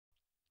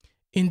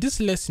In this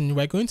lesson,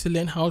 we're going to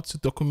learn how to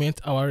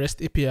document our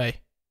REST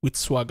API with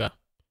Swagger.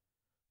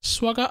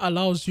 Swagger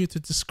allows you to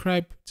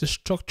describe the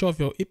structure of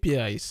your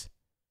APIs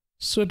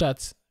so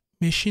that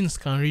machines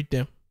can read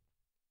them.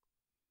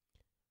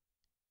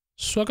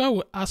 Swagger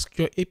will ask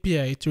your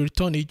API to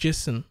return a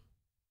JSON.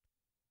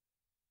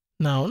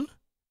 Now,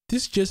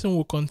 this JSON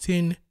will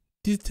contain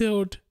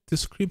detailed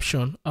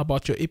description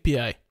about your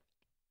API.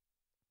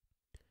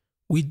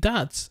 With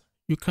that,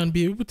 you can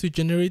be able to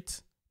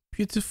generate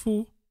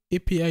beautiful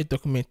API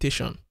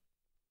documentation.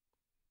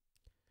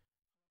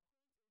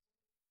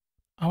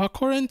 Our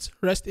current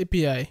REST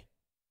API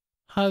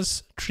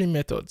has 3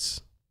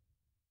 methods.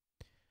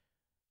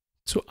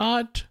 To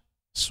add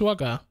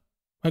Swagger,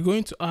 we're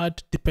going to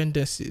add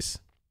dependencies.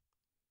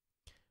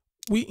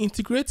 We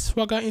integrate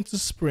Swagger into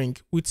Spring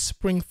with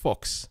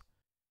SpringFox.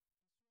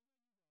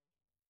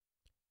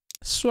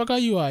 Swagger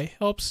UI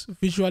helps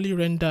visually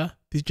render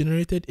the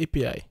generated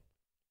API.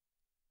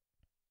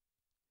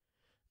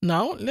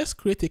 Now, let's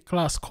create a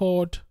class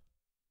called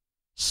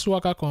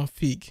Swagger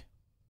config.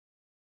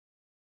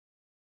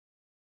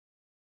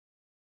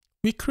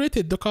 We create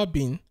a Docker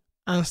bin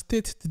and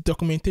state the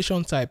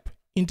documentation type,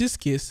 in this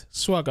case,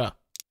 Swagger.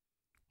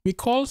 We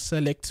call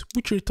select,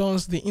 which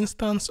returns the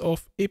instance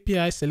of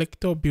API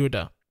selector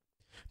builder.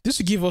 This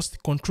will give us the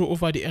control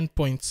over the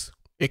endpoints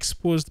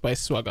exposed by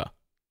Swagger.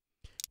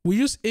 We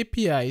use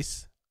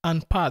APIs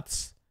and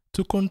paths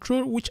to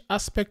control which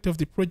aspect of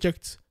the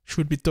project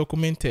should be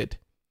documented.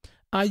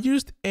 I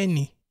used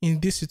any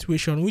in this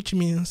situation, which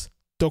means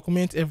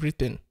document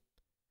everything.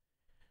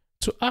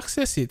 To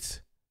access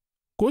it,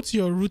 go to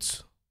your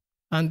root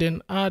and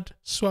then add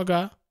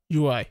Swagger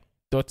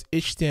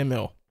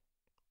UI.html.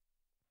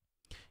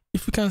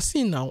 If you can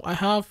see now, I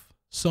have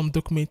some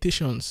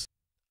documentations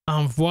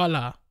and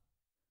voila.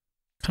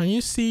 Can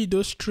you see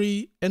those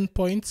 3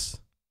 endpoints?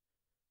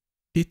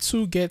 The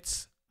 2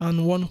 gets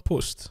and 1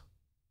 post.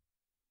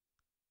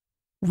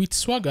 With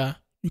Swagger,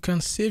 you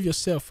can save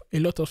yourself a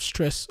lot of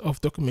stress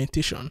of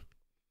documentation.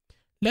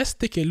 Let's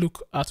take a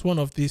look at one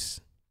of these.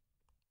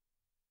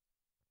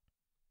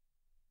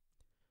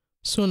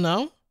 So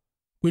now,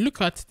 we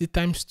look at the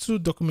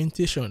 ×2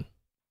 documentation.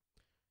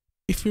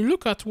 If you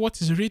look at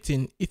what is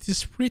written, it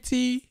is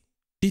pretty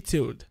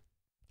detailed.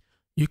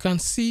 You can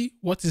see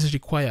what is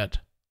required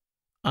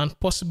and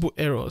possible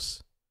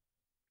errors.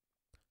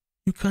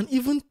 You can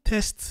even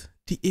test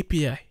the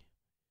API.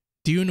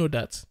 Do you know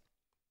that?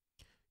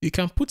 You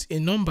can put a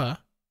number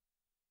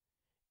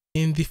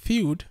in the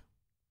field.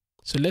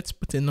 So let's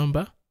put a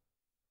number.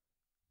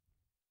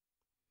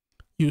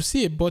 You'll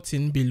see a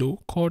button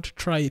below called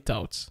try it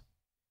out.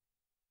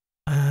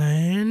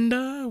 And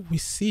we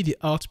see the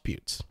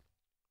output.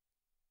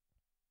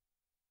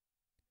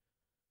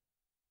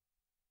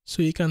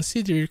 So you can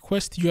see the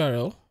request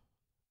URL.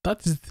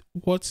 That is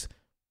what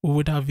we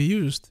would have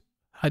used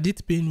had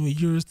it been we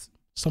used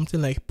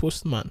something like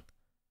Postman.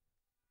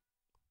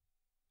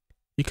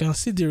 You can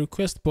see the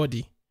request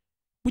body,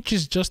 which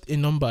is just a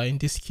number in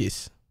this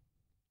case.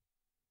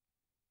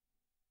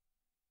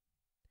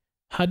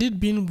 Had it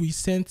been we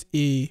sent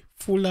a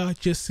fuller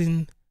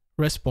JSON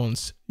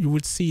response, you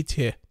would see it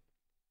here.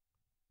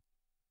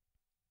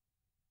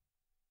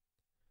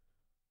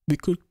 We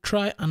could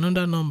try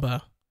another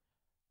number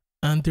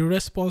and the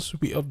response will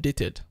be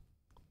updated.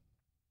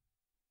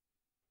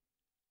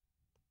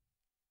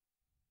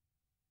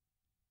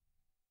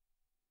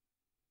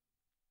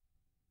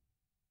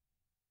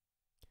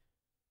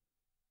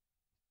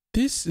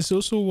 This is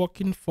also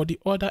working for the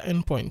other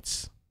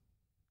endpoints.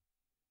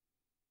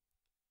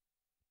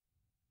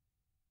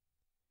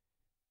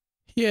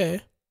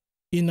 Here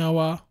in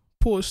our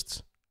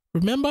post,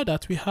 remember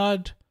that we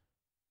had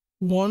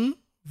 1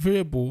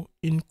 variable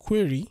in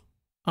query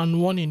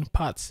and 1 in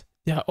path.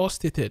 They are all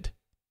stated.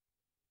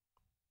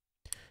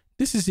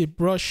 This is a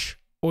brush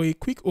or a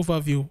quick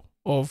overview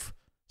of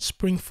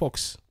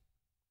SpringFox.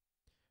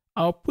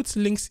 I'll put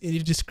links in the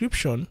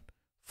description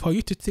for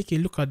you to take a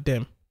look at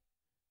them.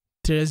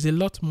 There is a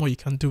lot more you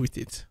can do with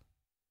it.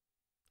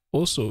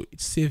 Also,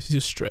 it saves you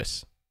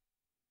stress.